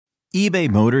eBay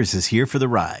Motors is here for the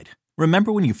ride.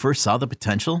 Remember when you first saw the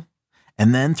potential?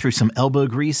 And then through some elbow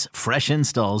grease, fresh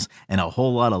installs, and a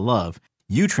whole lot of love,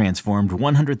 you transformed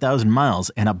 100,000 miles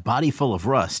and a body full of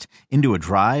rust into a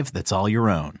drive that's all your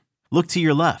own. Look to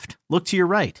your left. Look to your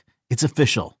right. It's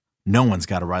official. No one's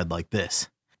got a ride like this.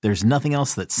 There's nothing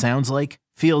else that sounds like,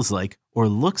 feels like, or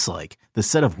looks like the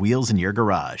set of wheels in your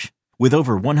garage. With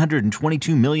over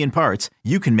 122 million parts,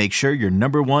 you can make sure your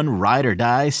number one ride or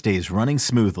die stays running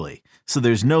smoothly. So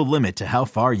there's no limit to how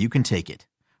far you can take it.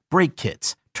 Brake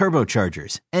kits,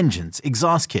 turbochargers, engines,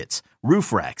 exhaust kits,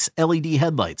 roof racks, LED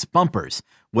headlights, bumpers,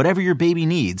 whatever your baby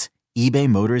needs, eBay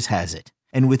Motors has it.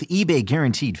 And with eBay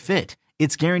Guaranteed Fit,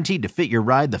 it's guaranteed to fit your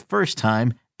ride the first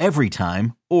time, every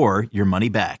time, or your money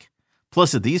back.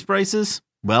 Plus at these prices,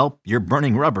 well, you're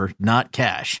burning rubber, not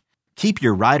cash. Keep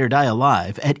your ride or die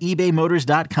alive at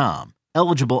ebaymotors.com.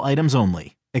 Eligible items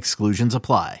only. Exclusions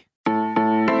apply.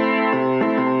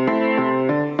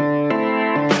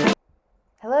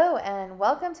 Hello and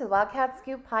welcome to the Wildcat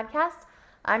Scoop podcast.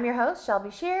 I'm your host,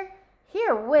 Shelby Shear,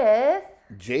 here with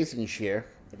Jason Shear.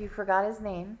 If you forgot his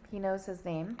name, he knows his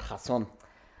name. Hassan.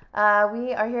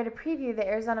 We are here to preview the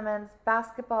Arizona men's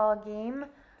basketball game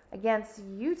against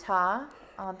Utah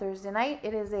on Thursday night.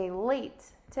 It is a late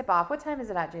tip-off. What time is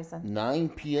it at, Jason? 9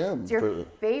 p.m. It's your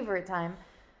favorite time.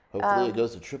 Hopefully it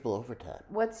goes to triple overtime.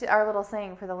 What's our little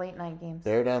saying for the late night games?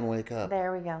 Bear down, wake up.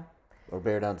 There we go. Or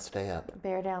bear down, stay up.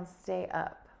 Bear down, stay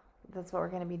up. That's what we're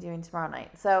going to be doing tomorrow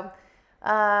night. So,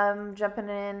 jumping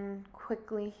in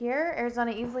quickly here.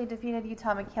 Arizona easily defeated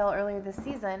Utah McHale earlier this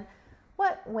season.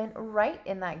 What went right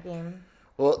in that game?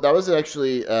 Well, that was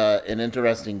actually an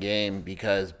interesting game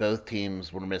because both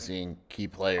teams were missing key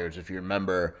players. If you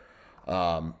remember,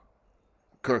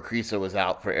 Kerr Kriisa was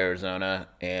out for Arizona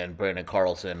and Brandon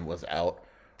Carlson was out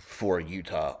for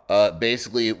Utah.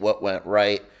 Basically, what went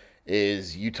right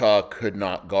is Utah could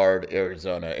not guard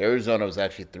Arizona. Arizona was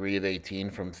actually 3 of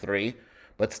 18 from 3,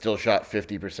 but still shot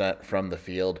 50% from the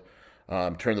field.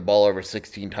 Turned the ball over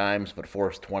 16 times, but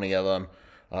forced 20 of them.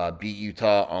 Beat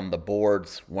Utah on the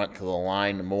boards, went to the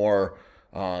line more,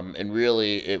 and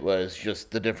really it was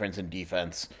just the difference in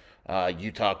defense.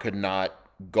 Utah could not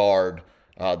guard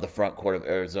the front court of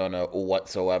Arizona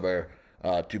whatsoever.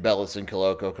 Tubelis and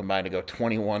Koloko combined to go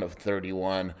 21 of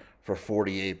 31 for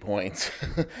 48 points.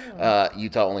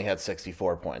 Utah only had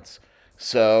 64 points.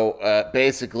 So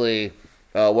basically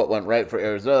what went right for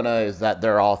Arizona is that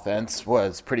their offense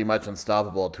was pretty much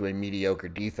unstoppable to a mediocre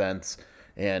defense,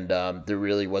 and there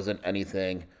really wasn't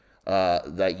anything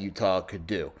that Utah could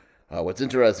do. What's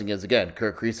interesting is, again,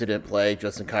 Kerr Kriisa didn't play.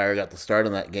 Justin Kier got the start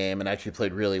in that game and actually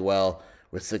played really well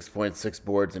with 6 points, 6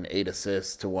 boards, and 8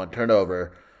 assists to 1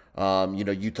 turnover.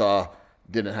 Utah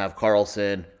didn't have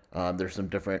Carlson. There's some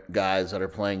different guys that are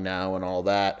playing now and all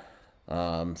that.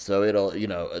 So it'll,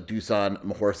 Dusan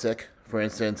Mahorcic, for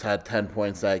instance, had 10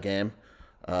 points that game.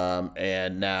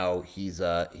 And now he's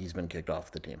been kicked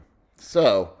off the team.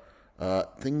 So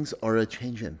things are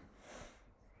a-changing.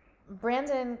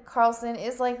 Brandon Carlson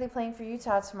is likely playing for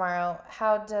Utah tomorrow.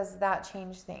 How does that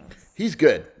change things? He's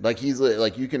good.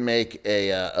 You can make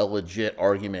a legit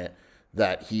argument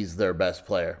that he's their best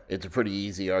player. It's a pretty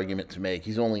easy argument to make.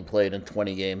 He's only played in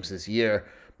 20 games this year,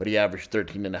 but he averaged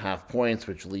 13.5 points,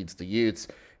 which leads the Utes.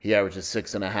 He averages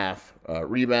 6.5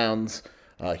 rebounds.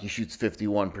 He shoots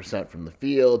 51% from the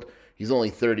field. He's only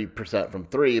 30% from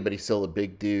 3, but he's still a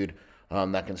big dude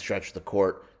that can stretch the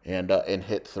court and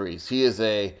hit threes. He is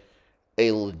a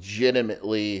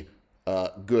legitimately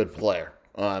good player.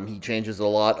 He changes a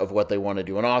lot of what they want to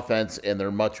do in offense, and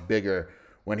they're much bigger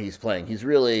when he's playing. He's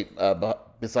really,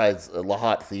 besides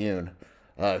Lahat Thioun,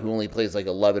 who only plays like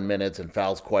 11 minutes and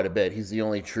fouls quite a bit, he's the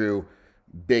only true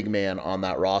big man on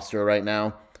that roster right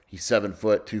now. He's 7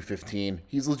 foot, 215.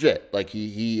 He's legit.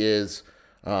 He is,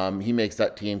 he makes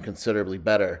that team considerably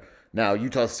better. Now,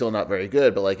 Utah's still not very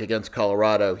good, but against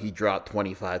Colorado, he dropped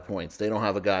 25 points. They don't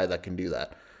have a guy that can do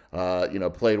that.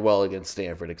 Played well against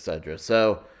Stanford, etc.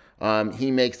 So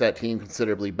he makes that team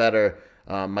considerably better.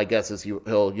 My guess is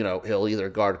he'll either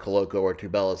guard Koloko or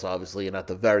Tubelis, obviously, and at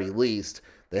the very least,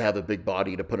 they have a big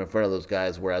body to put in front of those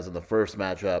guys, whereas in the first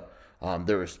matchup,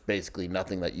 there was basically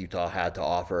nothing that Utah had to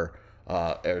offer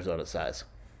Arizona's size.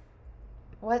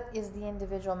 What is the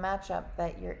individual matchup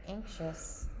that you're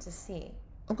anxious to see?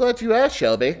 I'm glad you asked,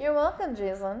 Shelby. You're welcome,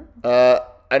 Jason.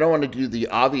 I don't want to do the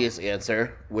obvious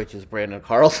answer, which is Brandon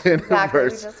Carlson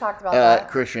versus we just talked about that.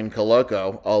 Christian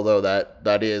Koloko, although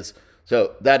that is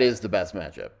the best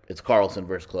matchup. It's Carlson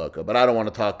versus Koloko, but I don't want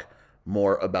to talk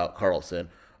more about Carlson.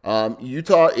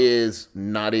 Utah is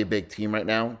not a big team right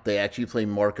now. They actually play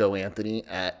Marco Anthony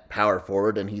at power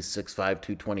forward, and he's 6'5",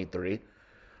 223.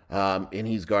 and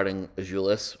he's guarding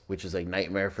Azulis, which is a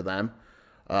nightmare for them.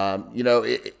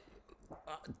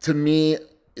 To me,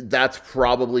 that's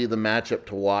probably the matchup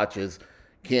to watch is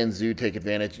can Zoo take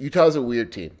advantage? Utah's a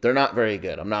weird team. They're not very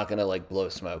good. I'm not going to blow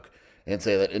smoke and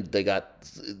say that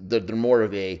they're more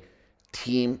of a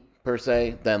team per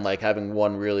se than having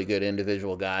one really good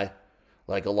individual guy.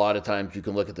 A lot of times you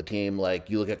can look at the team,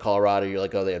 you look at Colorado, you're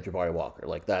like, oh, they have Jabari Walker.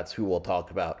 That's who we'll talk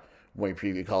about when we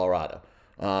preview Colorado.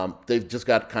 They've just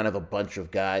got kind of a bunch of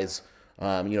guys.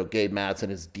 Gabe Madsen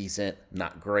is decent,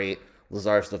 not great.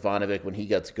 Lazar Stefanovic, when he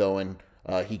gets going,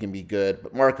 he can be good.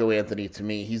 But Marco Anthony, to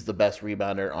me, he's the best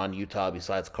rebounder on Utah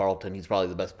besides Carlton. He's probably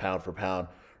the best pound-for-pound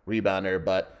rebounder.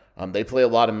 But they play a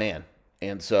lot of man.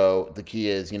 And so the key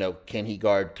is, can he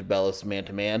guard Tubelis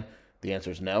man-to-man? The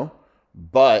answer is no.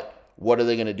 But what are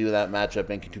they going to do in that matchup?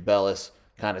 And can Tubelis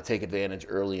kind of take advantage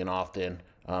early and often?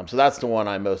 So that's the one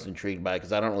I'm most intrigued by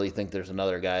because I don't really think there's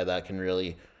another guy that can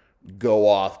really go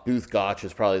off. Booth Gotch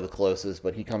is probably the closest,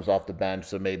 but he comes off the bench,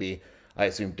 so maybe I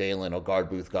assume Dalen will guard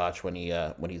Booth Gotch when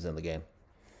he's in the game.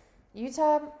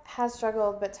 Utah has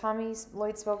struggled, but Tommy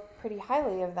Lloyd spoke pretty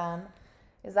highly of them.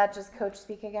 Is that just coach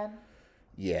speak again?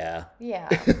 Yeah. Yeah.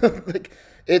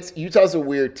 Utah's a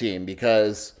weird team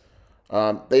because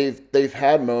they've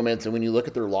had moments, and when you look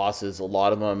at their losses, a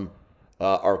lot of them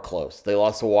are close. They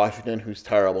lost to Washington, who's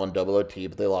terrible in double OT,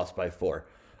 but they lost by 4.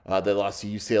 They lost to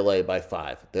UCLA by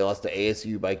 5. They lost to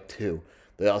ASU by 2.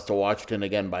 They lost to Washington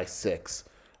again by 6.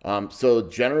 So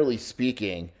generally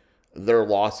speaking, their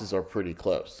losses are pretty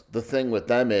close. The thing with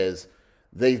them is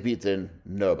they've beaten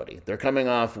nobody. They're coming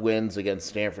off wins against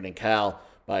Stanford and Cal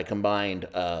by a combined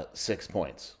 6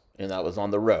 points, and that was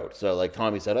on the road. So like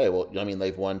Tommy said, hey, well,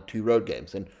 they've won 2 road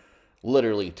games, and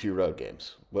literally 2 road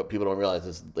games. What people don't realize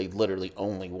is they've literally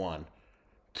only won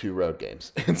 2 road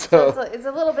games. And so it's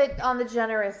a little bit on the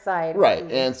generous side. Right.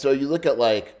 And so you look at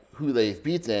who they've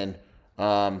beaten,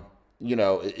 Abilene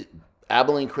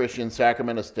Christian,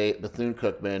 Sacramento State,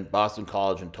 Bethune-Cookman, Boston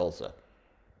College, and Tulsa.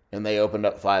 And they opened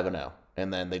up 5-0.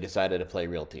 And then they decided to play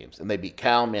real teams. And they beat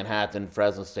Cal, Manhattan,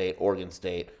 Fresno State, Oregon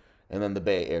State, and then the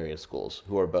Bay Area schools,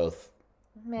 who are both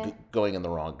going in the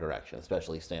wrong direction,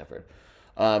 especially Stanford.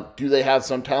 Do they have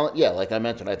some talent? Yeah, like I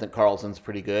mentioned, I think Carlson's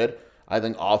pretty good. I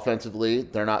think offensively,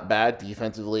 they're not bad.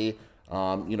 Defensively,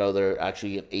 they're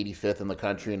actually 85th in the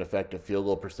country in effective field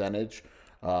goal percentage.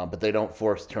 But they don't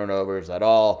force turnovers at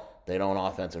all. They don't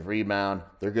offensive rebound.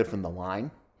 They're good from the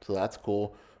line, so that's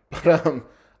cool. But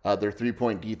their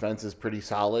 3-point defense is pretty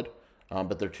solid,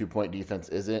 but their 2-point defense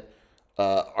isn't.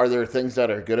 Are there things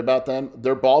that are good about them?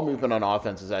 Their ball movement on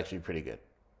offense is actually pretty good.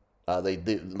 They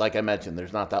like I mentioned,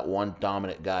 there's not that one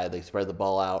dominant guy. They spread the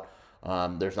ball out.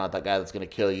 There's not that guy that's going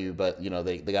to kill you, but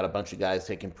they got a bunch of guys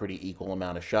taking pretty equal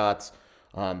amount of shots.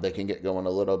 They can get going a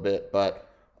little bit, but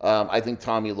I think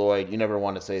Tommy Lloyd, you never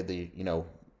want to say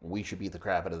we should beat the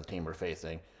crap out of the team we're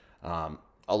facing.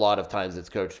 A lot of times it's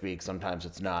coach speak, sometimes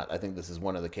it's not. I think this is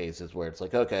one of the cases where it's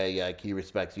like, okay, yeah, he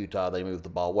respects Utah, they move the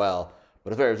ball well,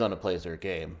 but if Arizona plays their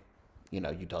game,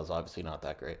 Utah's obviously not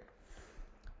that great.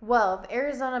 Well, if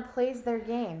Arizona plays their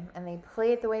game and they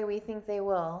play it the way we think they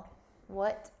will,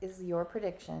 what is your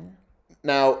prediction?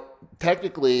 Now,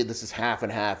 technically, this is half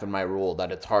and half in my rule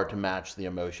that it's hard to match the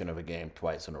emotion of a game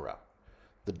twice in a row.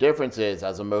 The difference is,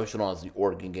 as emotional as the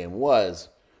Oregon game was,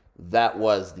 that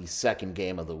was the second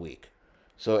game of the week.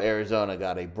 So Arizona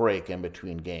got a break in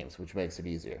between games, which makes it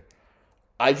easier.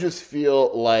 I just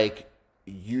feel like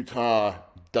Utah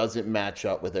doesn't match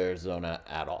up with Arizona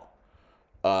at all.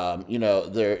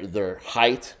 Their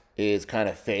height is kind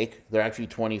of fake. They're actually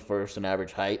 21st in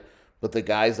average height, but the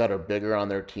guys that are bigger on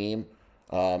their team,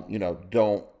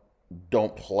 don't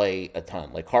play a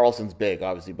ton. Like Carlson's big,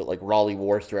 obviously, but like Raleigh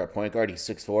Worcester at point guard, he's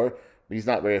 6'4", but he's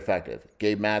not very effective.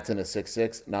 Gabe Madsen is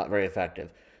 6'6", not very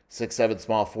effective. 6'7"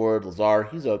 small forward, Lazar,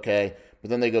 he's okay, but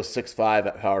then they go 6'5"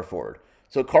 at power forward.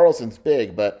 So Carlson's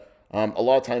big, but a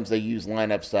lot of times they use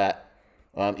lineups that,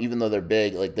 even though they're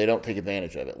big, they don't take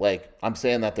advantage of it. Like, I'm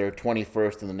saying that they're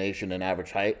 21st in the nation in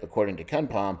average height, according to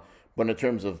KenPom, but in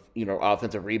terms of,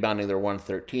 offensive rebounding, they're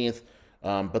 113th,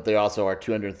 but they also are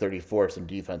 234th in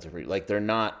defensive rebounding. They're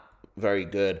not very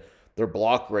good. Their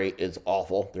block rate is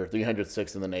awful. They're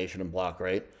 306th in the nation in block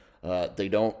rate. They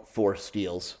don't force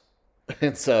steals,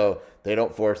 and so they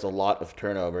don't force a lot of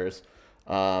turnovers,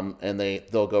 and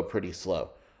they'll go pretty slow.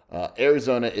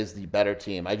 Arizona is the better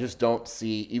team. I just don't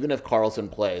see, even if Carlson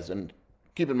plays, and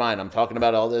keep in mind, I'm talking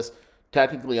about all this,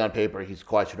 technically on paper, he's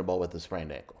questionable with a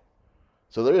sprained ankle.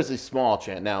 So there is a small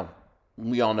chance. Now,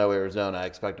 we all know Arizona. I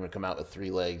expect him to come out with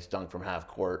 3 legs, dunk from half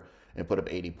court, and put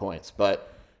up 80 points.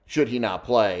 But should he not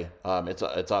play,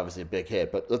 it's obviously a big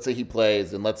hit. But let's say he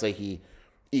plays, and let's say he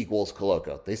equals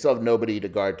Koloko. They still have nobody to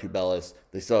guard Tubelis.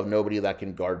 They still have nobody that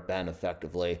can guard Ben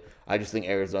effectively. I just think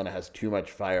Arizona has too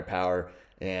much firepower,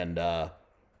 and the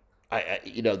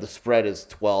spread is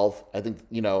 12. I think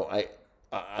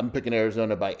I'm picking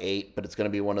Arizona by 8, but it's going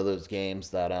to be one of those games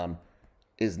that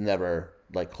is never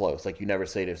like close. Like you never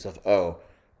say to yourself, "Oh,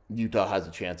 Utah has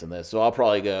a chance in this." So I'll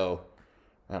probably go,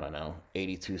 I don't know,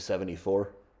 82-74,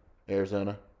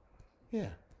 Arizona. Yeah.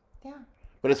 Yeah.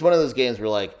 But it's one of those games where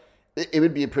like it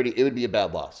would be a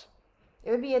bad loss.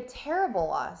 It would be a terrible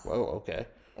loss. Whoa, okay.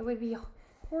 It would be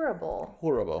horrible.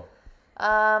 Horrible.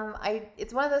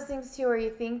 It's one of those things too where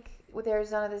you think with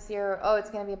Arizona this year, oh, it's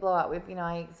going to be a blowout.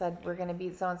 I said we're going to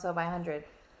beat so and so by 100.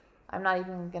 I'm not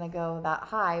even going to go that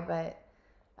high, but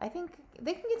I think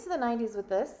they can get to the 90s with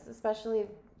this, especially if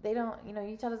they don't.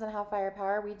 Utah doesn't have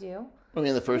firepower. We do. I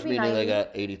mean, the first meeting 90. they got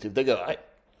 82. They go.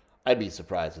 I'd be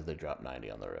surprised if they dropped 90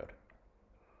 on the road.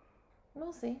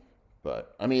 We'll see.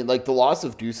 But I mean, like the loss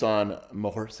of Dusan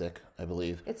Mahorcic, I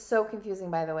believe. It's so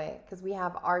confusing, by the way, because we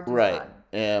have our Dusan.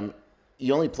 Right.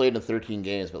 He only played in 13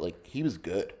 games, but like he was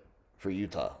good for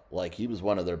Utah. Like he was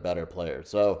one of their better players.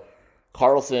 So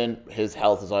Carlson, his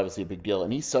health is obviously a big deal,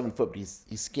 and he's 7 foot, but he's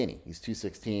skinny. He's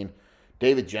 216.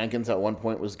 David Jenkins at one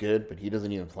point was good, but he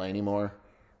doesn't even play anymore.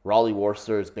 Raleigh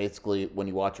Worcester is basically, when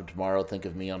you watch him tomorrow, think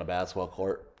of me on a basketball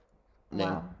court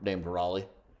named Raleigh.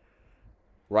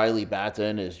 Riley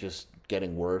Batten is just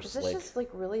getting worse. Is this just like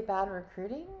really bad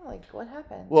recruiting? Like what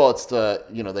happened? Well, it's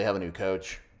they have a new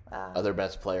coach. Other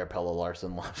best player, Pelle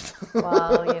Larsson, left.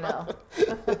 Well,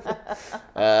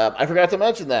 I forgot to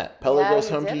mention that. Pelle goes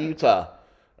home to Utah.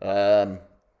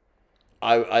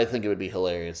 I think it would be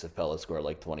hilarious if Pelle scored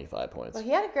like 25 points. Well,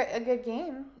 he had a good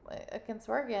game against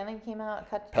Oregon and came out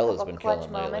Pelle's been clutch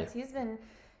killing moments. lately. He's been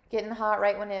getting hot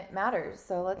right when it matters.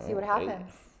 So let's see what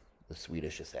happens. The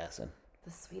Swedish assassin.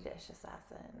 The Swedish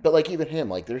assassin. But like even him,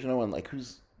 like there's no one like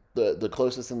who's the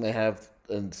closest thing they have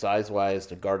in size wise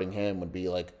to guarding him would be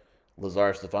like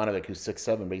Lazar Stefanovic, who's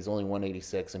 6'7", but he's only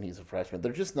 186 and he's a freshman.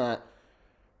 They're just not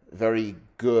very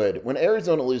good. When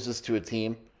Arizona loses to a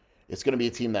team, it's going to be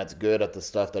a team that's good at the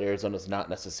stuff that Arizona's not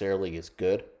necessarily as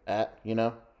good at,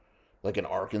 Like in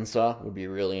Arkansas would be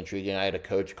really intriguing. I had a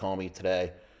coach call me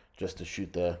today just to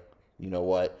shoot the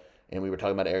you-know-what, and we were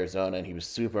talking about Arizona, and he was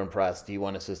super impressed.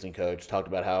 D1 assistant coach talked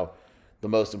about how the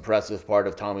most impressive part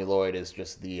of Tommy Lloyd is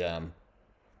just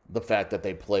the fact that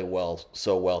they play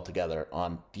so well together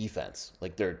on defense.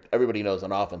 Like everybody knows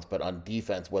on offense, but on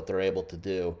defense, what they're able to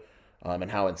do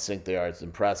and how in sync they are is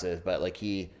impressive. But like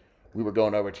we were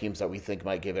going over teams that we think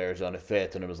might give Arizona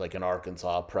fit, and it was like an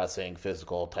Arkansas pressing,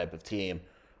 physical type of team.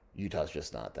 Utah's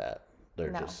just not that.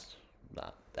 They're just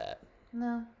not that.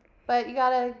 No. But you got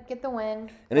to get the win.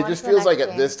 And it just feels like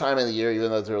at this time of the year,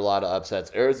 even though there are a lot of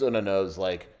upsets, Arizona knows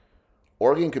like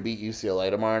Oregon could beat UCLA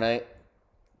tomorrow night,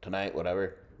 tonight,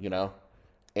 whatever,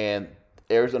 and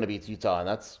Arizona beats Utah, and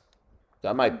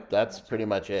that's pretty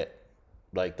much it.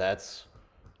 Like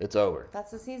it's over.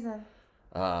 That's the season.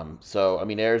 So I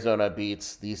mean, Arizona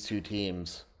beats these two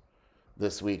teams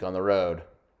this week on the road.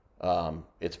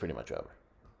 It's pretty much over.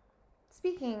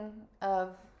 Speaking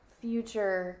of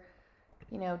future,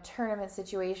 tournament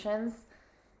situations,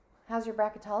 how's your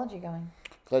bracketology going?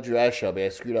 Glad you asked, Shelby. I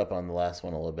screwed up on the last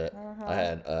one a little bit. I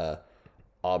had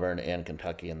Auburn and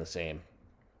Kentucky in the same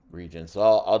region, so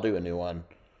I'll do a new one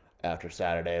after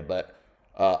Saturday. But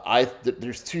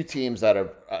there's two teams that are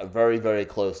very, very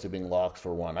close to being locked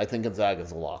for one. I think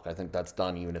Gonzaga's a lock. I think that's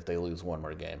done even if they lose one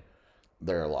more game.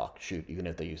 They're a lock. Shoot, even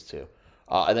if they used to.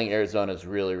 I think Arizona's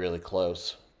really, really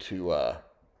close to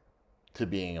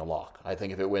being a lock. I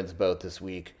think if it wins both this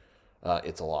week,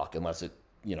 it's a lock, unless it,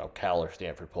 Cal or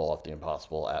Stanford pull off the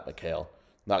impossible at McHale.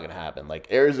 Not going to happen.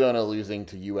 Like Arizona losing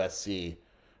to USC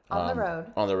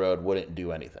on the road wouldn't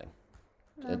do anything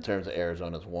in terms of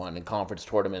Arizona's one. And conference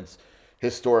tournaments,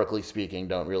 historically speaking,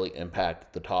 don't really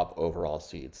impact the top overall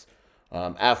seeds.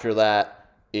 After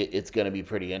that, it's going to be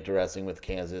pretty interesting with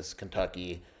Kansas,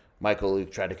 Kentucky. Michael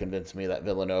Luke tried to convince me that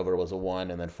Villanova was a 1,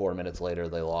 and then 4 minutes later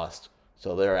they lost.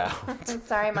 So they're out.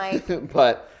 Sorry, Mike.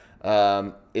 But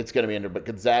it's going to be but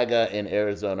Gonzaga and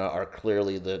Arizona are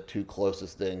clearly the two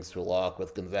closest things to a lock,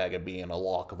 with Gonzaga being a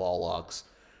lock of all locks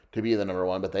to be the number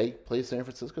 1. But they play San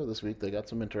Francisco this week. They got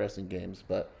some interesting games.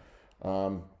 But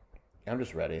I'm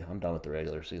just ready. I'm done with the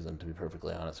regular season, to be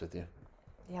perfectly honest with you.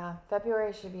 Yeah,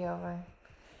 February should be over.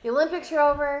 The Olympics are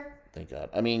over. Thank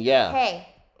God. I mean, yeah. Hey.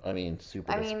 I mean,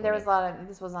 super. There was a lot of.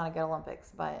 This was not a good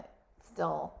Olympics, but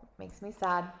still makes me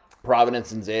sad.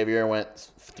 Providence and Xavier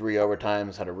went 3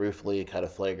 overtimes, had a roof leak, had a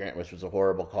flagrant, which was a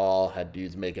horrible call, had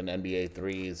dudes making NBA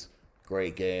threes.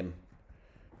 Great game.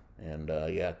 And,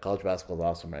 college basketball is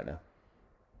awesome right now.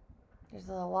 There's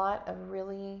a lot of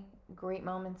really great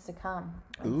moments to come.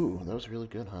 Ooh, that was really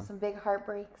good, huh? Some big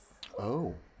heartbreaks.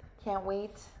 Oh. Can't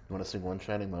wait. You want to sing One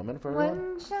Shining Moment for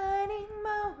everyone? One shining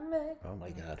moment. Oh my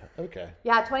God. Okay.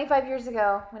 Yeah, 25 years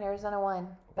ago when Arizona won.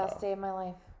 Best day of my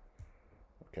life.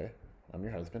 Okay. I'm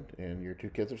your husband, and your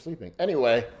 2 kids are sleeping.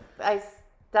 Anyway.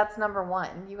 That's number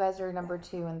 1. You guys are number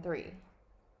 2 and 3.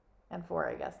 And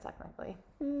 4, I guess, technically.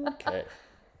 Okay.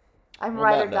 I'm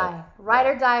ride or die. Ride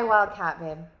or die Wildcat,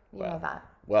 babe. You know that.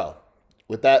 Well,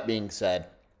 with that being said,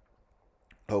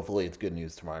 hopefully it's good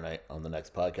news tomorrow night on the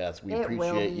next podcast. We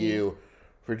appreciate you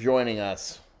for joining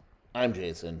us. I'm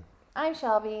Jason. I'm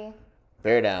Shelby.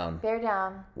 Bear down. Bear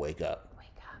down. Wake up.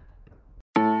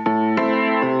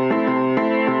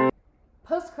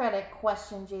 Post-credit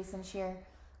question, Jason Shear.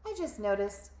 I just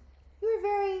noticed you were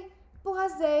very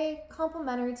blasé,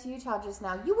 complimentary to Utah just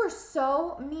now. You were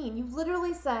so mean. You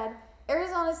literally said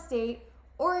Arizona State,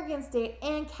 Oregon State,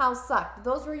 and Cal sucked.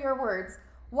 Those were your words.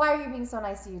 Why are you being so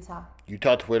nice to Utah?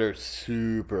 Utah Twitter,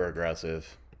 super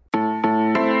aggressive.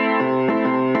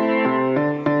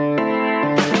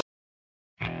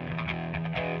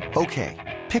 Okay,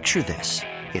 picture this.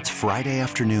 It's Friday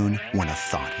afternoon when a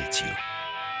thought hits you.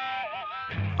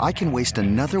 I can waste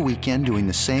another weekend doing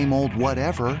the same old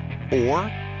whatever, or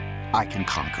I can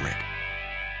conquer it.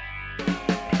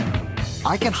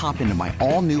 I can hop into my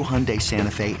all-new Hyundai Santa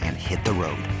Fe and hit the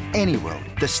road. Any road.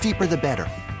 The steeper, the better.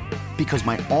 Because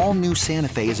my all-new Santa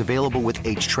Fe is available with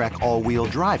H-Track all-wheel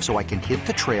drive, so I can hit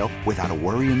the trail without a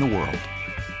worry in the world.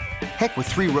 Heck, with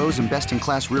 3 rows and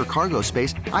best-in-class rear cargo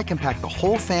space, I can pack the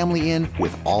whole family in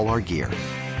with all our gear.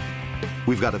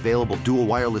 We've got available dual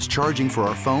wireless charging for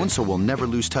our phones, so we'll never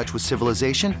lose touch with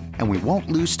civilization, and we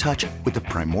won't lose touch with the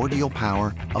primordial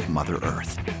power of Mother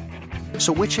Earth.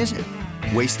 So which is it?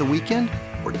 Waste the weekend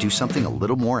or do something a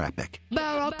little more epic?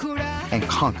 And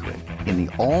conquer it in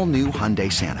the all-new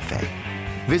Hyundai Santa Fe.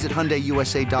 Visit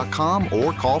HyundaiUSA.com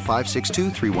or call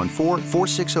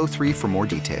 562-314-4603 for more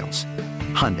details.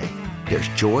 Hyundai, there's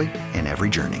joy in every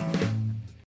journey.